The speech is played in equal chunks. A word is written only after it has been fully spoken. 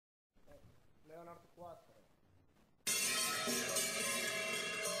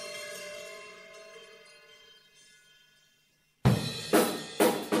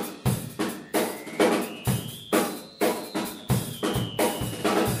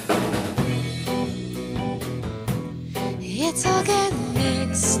It's all getting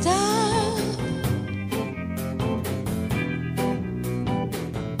mixed up.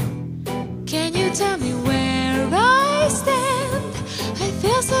 Can you tell me where I stand? I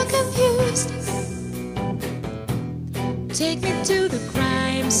feel so confused. Take me to the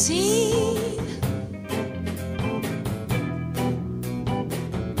crime scene.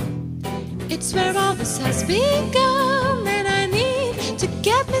 It's where all this has begun, and I need to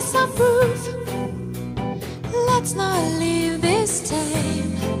get me some proof. Let's not leave this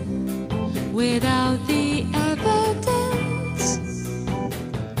time without the evidence.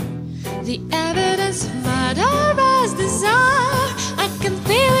 The evidence of murderous desire. I can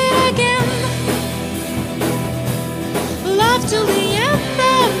feel it again. Love till the end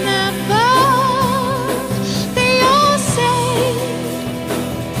of never. They all say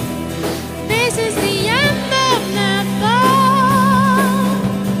this is the end of never.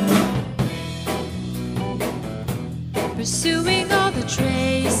 Pursuing all the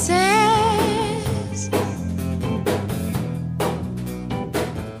traces,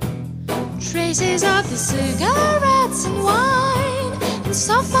 traces of the cigarettes and wine and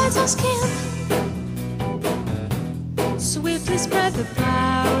soft lines on skin. Swiftly spread the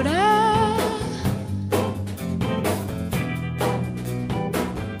powder.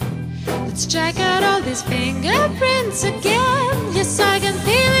 Let's check out all these fingerprints again. Yes, I can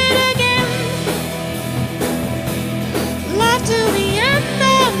feel it again. Life to the end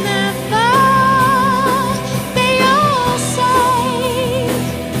of never. They all say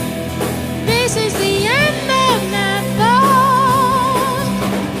this is the end of never.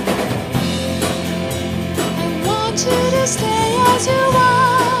 I want you to stay as you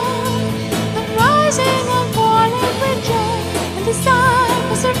are. I'm rising and falling with joy, and this time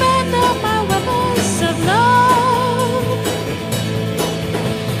I surrender my weapons of love.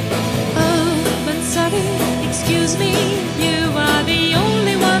 Oh, but sorry, excuse me. You are the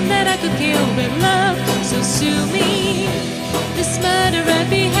only one that I could kill with love. So sue me, this murderer,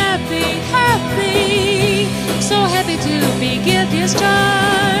 be happy, happy. So happy to be guilty as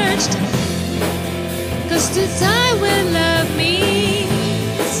charged. 'Cause to die where love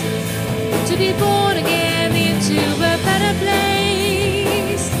means to be born again into a better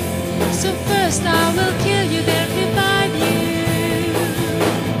place. So first I will kill you, then revive.